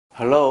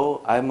Hello,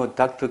 I'm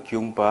Dr.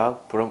 Kyung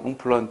Park from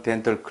Umphlon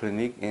Dental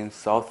Clinic in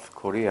South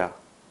Korea.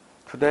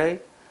 Today,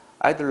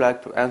 I'd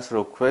like to answer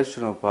a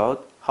question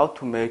about how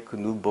to make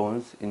new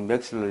bones in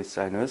maxillary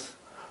sinus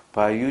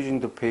by using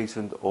the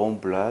patient's own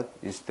blood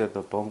instead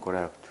of bone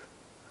graft.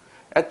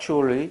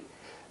 Actually,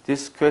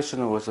 this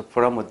question was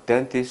from a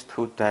dentist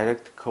who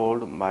directly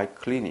called my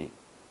clinic.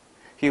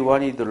 He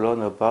wanted to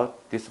learn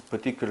about this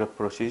particular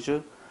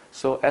procedure,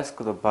 so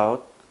asked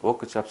about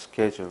workshop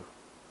schedule.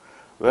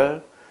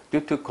 Well, due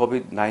to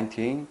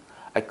COVID-19,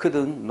 I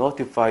couldn't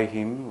notify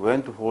him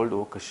when to hold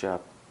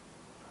workshop.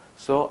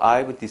 So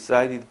I've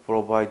decided to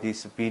provide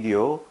this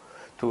video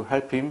to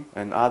help him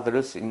and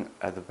others in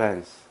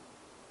advance.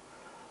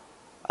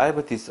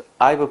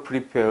 I've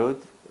prepared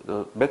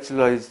the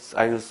maxillary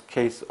sinus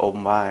case of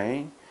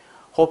mine,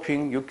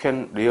 hoping you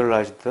can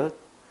realize that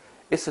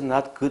it's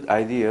not a good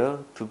idea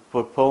to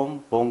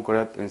perform bone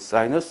graft in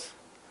sinus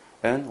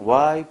and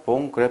why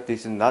bone graft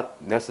is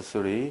not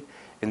necessary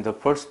in the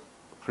first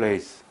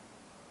place.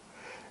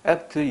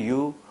 After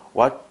you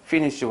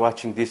finish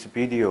watching this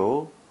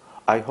video,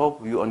 I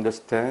hope you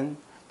understand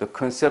the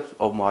concept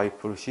of my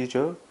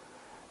procedure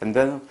and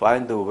then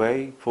find a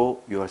way for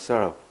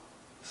yourself.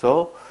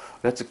 So,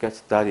 let's get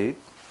started.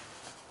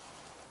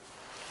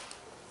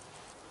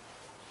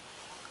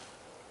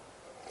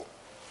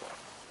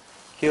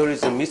 Here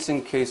is a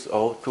missing case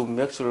of two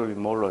maxillary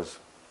molars.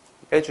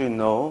 As you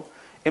know,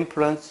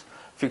 implant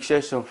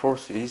fixation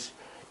force is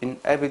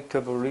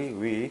inevitably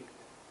weak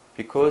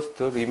because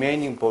the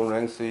remaining bone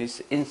length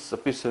is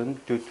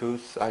insufficient due to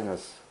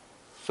sinus.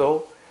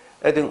 So,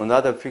 adding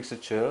another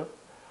fixture,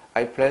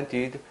 I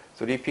planted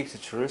 3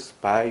 fixtures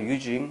by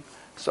using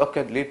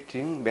socket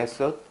lifting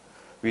method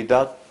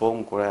without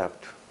bone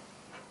graft.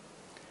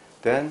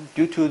 Then,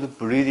 due to the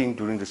bleeding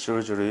during the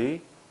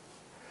surgery,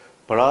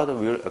 blood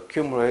will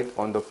accumulate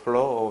on the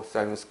floor of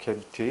sinus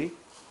cavity.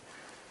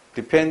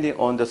 Depending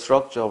on the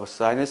structure of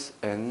sinus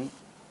and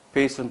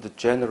based on the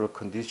general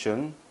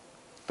condition,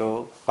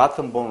 the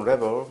bottom bone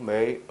level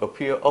may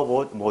appear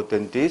upward more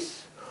than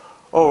this,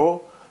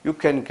 or you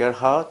can get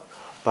hurt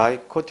by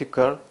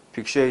cortical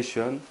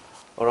fixation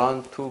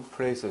around 2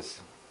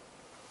 places.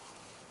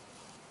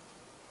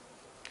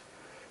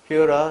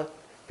 Here are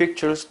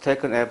pictures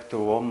taken after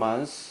 1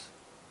 month,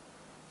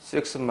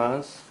 6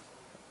 months,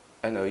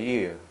 and a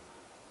year.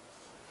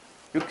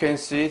 You can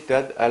see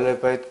that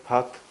elevated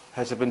part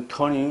has been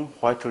turning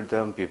whiter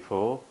than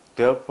before.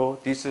 Therefore,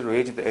 this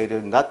raised area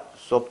is not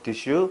soft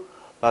tissue,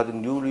 but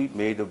newly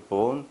made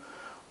bone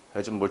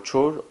has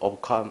matured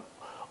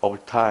over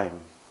time.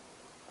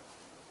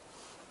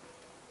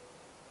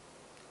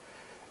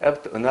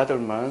 After another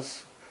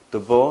month, the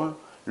bone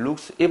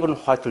looks even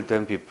whiter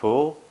than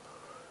before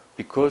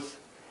because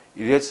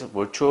it has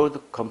matured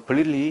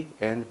completely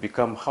and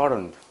become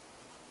hardened.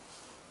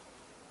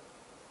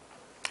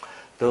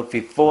 The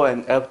before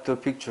and after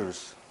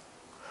pictures.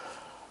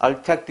 I'll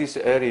take this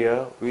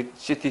area with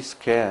CT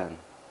scan.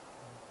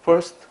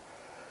 First,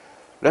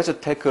 let's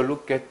take a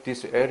look at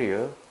this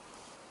area.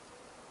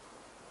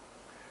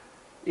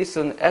 It's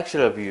an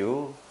actual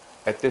view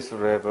at this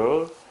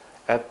level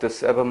after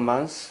 7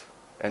 months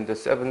and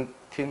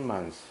 17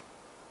 months.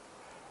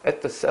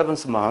 At the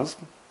 7th month,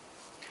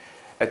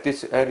 at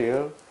this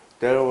area,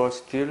 there were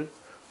still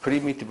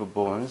primitive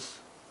bones,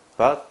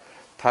 but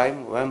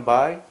time went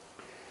by.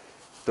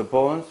 The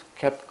bones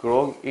kept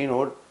growing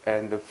inward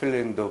and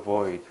filling the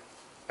void.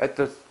 At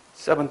the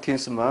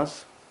 17th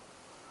month,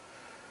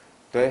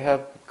 they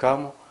have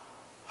become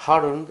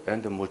hardened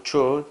and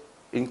matured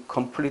in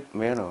complete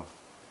manner.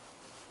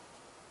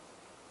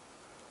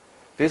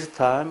 This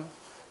time,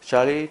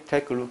 shall we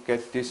take a look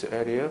at this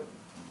area?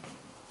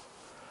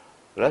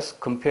 Let's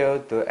compare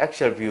the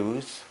actual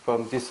views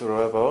from this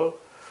level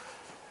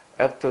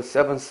after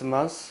 7th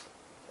month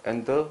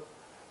and the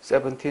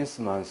 17th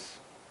month.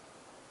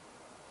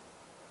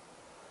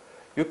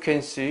 You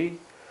can see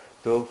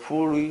the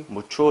fully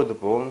matured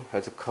bone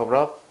has covered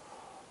up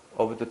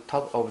over the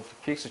top of the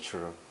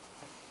fixture.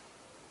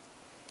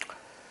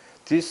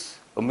 These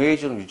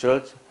amazing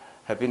results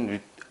have been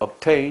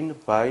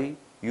obtained by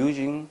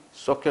using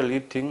socket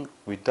lifting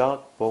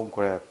without bone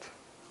graft.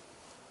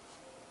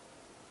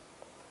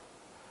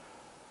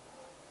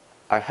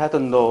 I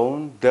hadn't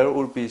known there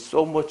would be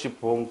so much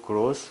bone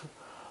growth.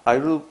 I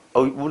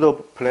would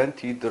have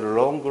planted a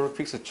longer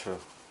fixture.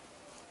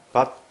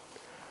 But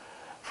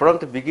from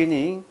the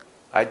beginning,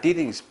 I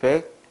didn't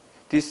expect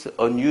this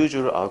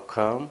unusual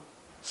outcome,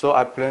 so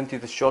I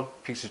planted a short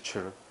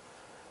fixture.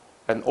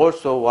 And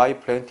also I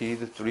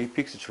planted 3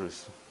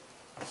 fixtures.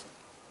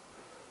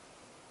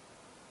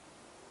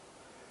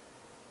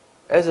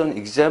 As an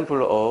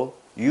example of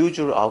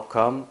usual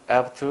outcome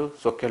after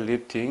socket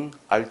lifting,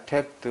 I'll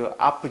take the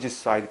opposite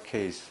side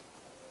case.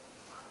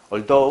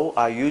 Although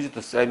I used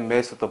the same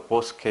method for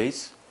both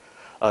cases,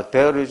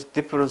 there is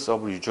difference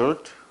of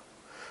result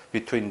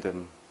between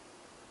them.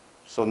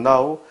 So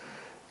now,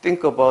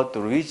 think about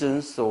the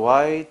reasons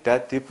why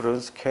that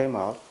difference came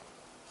out.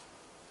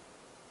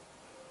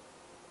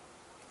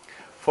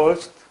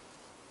 First,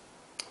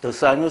 The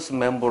sinus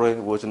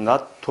membrane was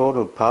not torn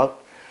apart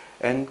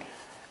and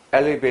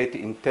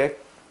elevated intact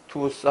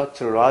to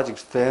such a large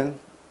extent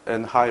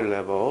and high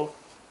level.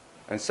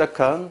 And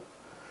second,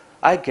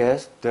 I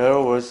guess there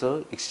was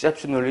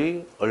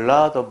exceptionally a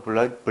lot of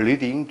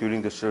bleeding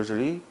during the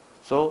surgery,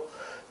 so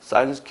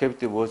sinus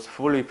cavity was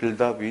fully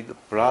filled up with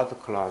blood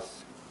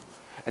clots.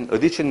 And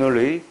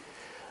additionally,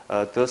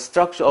 the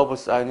structure of a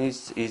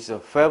sinus is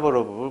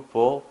favorable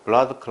for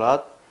blood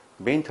clot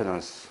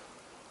maintenance.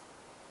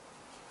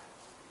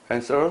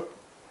 And third,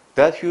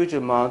 that huge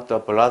amount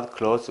of blood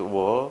clots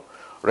were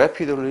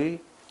rapidly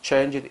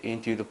changed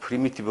into the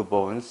primitive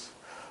bones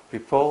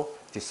before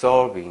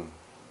dissolving.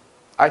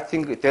 I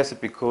think that's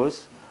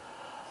because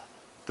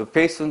the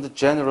patient's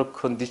general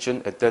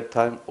condition at that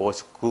time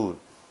was good.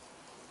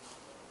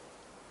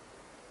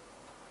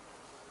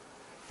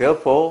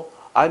 Therefore,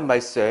 I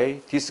might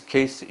say this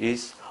case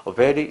is a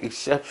very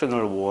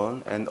exceptional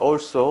one and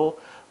also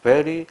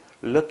very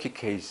lucky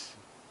case.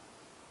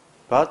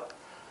 But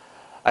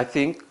I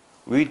think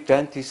we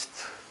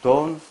dentists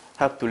don't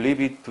have to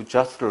leave it to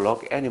just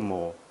luck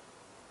anymore.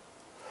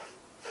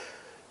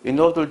 In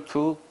order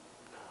to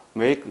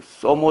make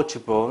so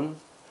much bone,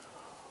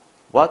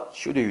 what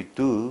should we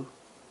do?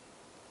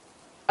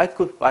 I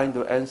could find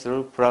the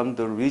answer from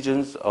the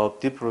regions of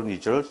different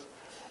results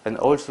and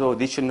also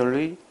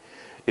additionally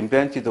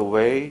invented a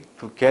way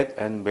to get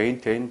and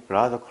maintain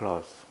blood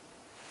clots.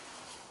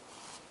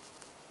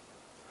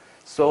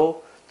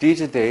 So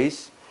these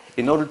days,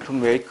 in order to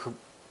make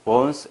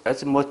bones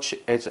as much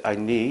as I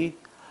need,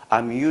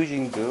 I'm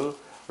using the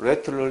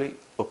laterally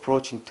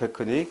approaching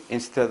technique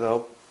instead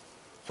of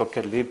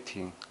socket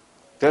lifting.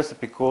 That's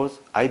because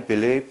I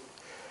believe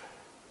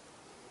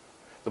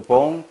the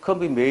bone can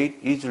be made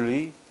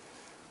easily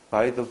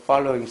by the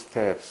following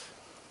steps.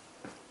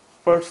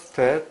 First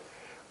step,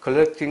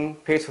 collecting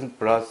patient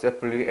blood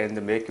safely and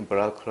making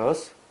blood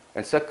clots.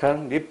 And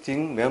second,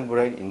 lifting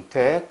membrane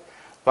intact,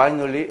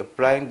 finally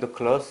applying the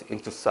clots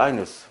into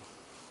sinus.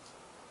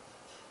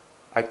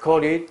 I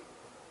call it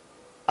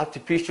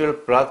artificial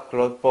blood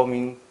clot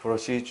forming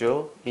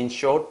procedure, in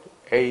short,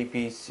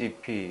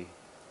 ABCP.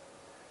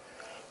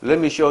 Let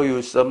me show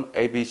you some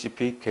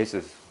ABCP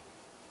cases.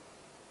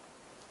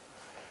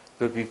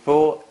 The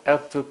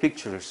before-after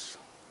pictures.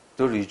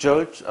 The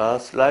results are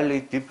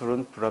slightly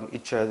different from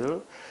each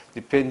other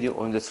depending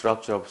on the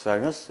structure of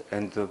sinus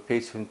and the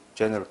patient's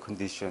general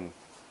condition.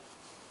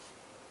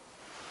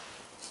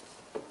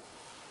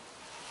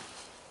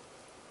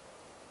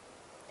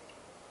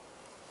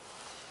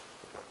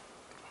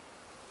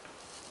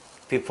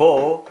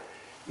 Before,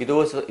 it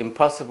was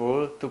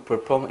impossible to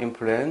perform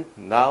implants.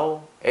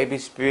 Now,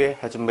 ABCP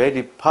has made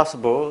it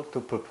possible to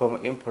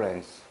perform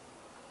implants.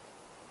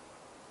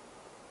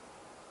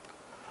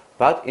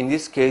 But in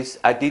this case,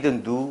 I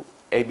didn't do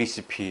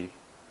ABCP.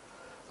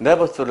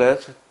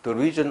 Nevertheless, the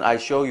reason I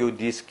show you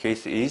this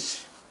case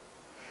is,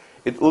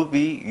 it would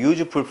be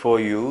useful for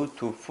you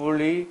to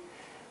fully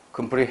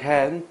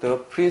comprehend the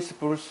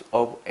principles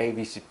of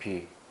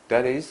ABCP.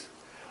 That is,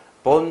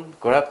 bone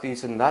graft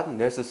is not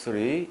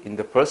necessary in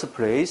the first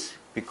place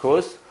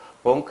because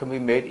bone can be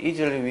made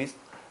easily with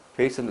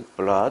patient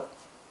blood.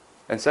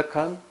 And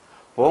second,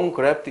 bone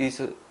graft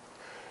is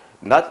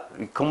not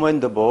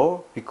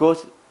recommendable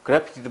because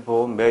grafted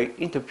bone may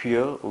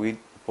interfere with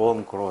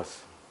bone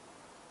growth.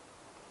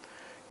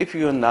 If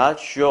you are not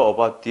sure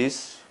about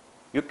this,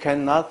 you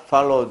cannot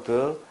follow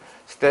the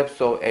steps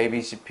of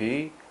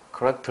ABCP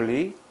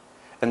correctly,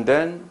 and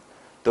then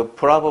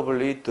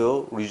probably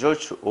the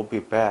results will be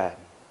bad.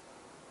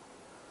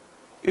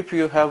 If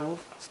you have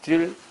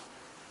still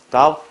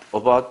doubt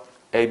about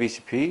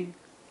ABCP,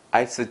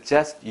 I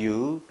suggest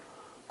you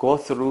go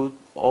through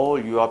all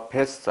your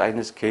past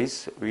sinus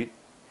case with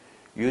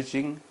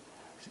using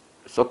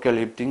socket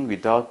lifting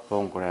without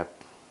bone graft.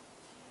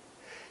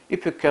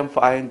 If you can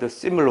find a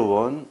similar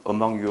one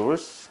among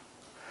yours,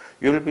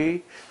 you'll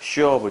be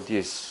sure of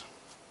this.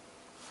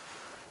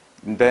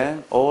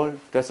 Then all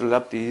that's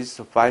left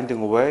is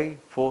finding a way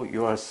for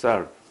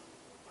yourself.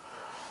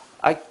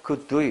 I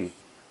could do it.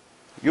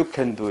 You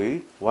can do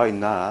it. Why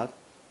not?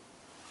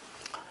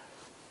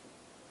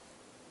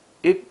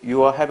 If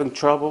you are having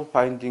trouble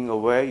finding a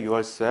way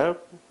yourself,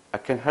 I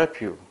can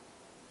help you.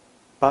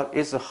 But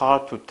it's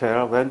hard to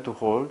tell when to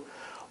hold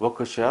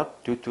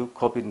workshop due to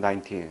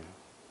COVID-19.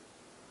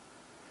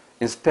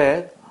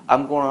 Instead,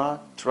 I'm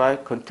gonna try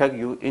contact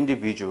you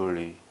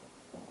individually.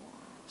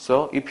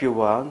 So if you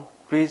want,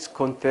 please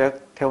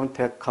contact Taewon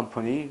Tech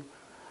Company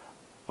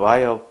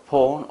via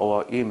phone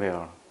or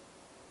email.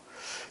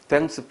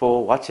 Thanks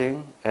for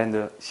watching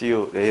and see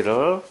you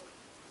later.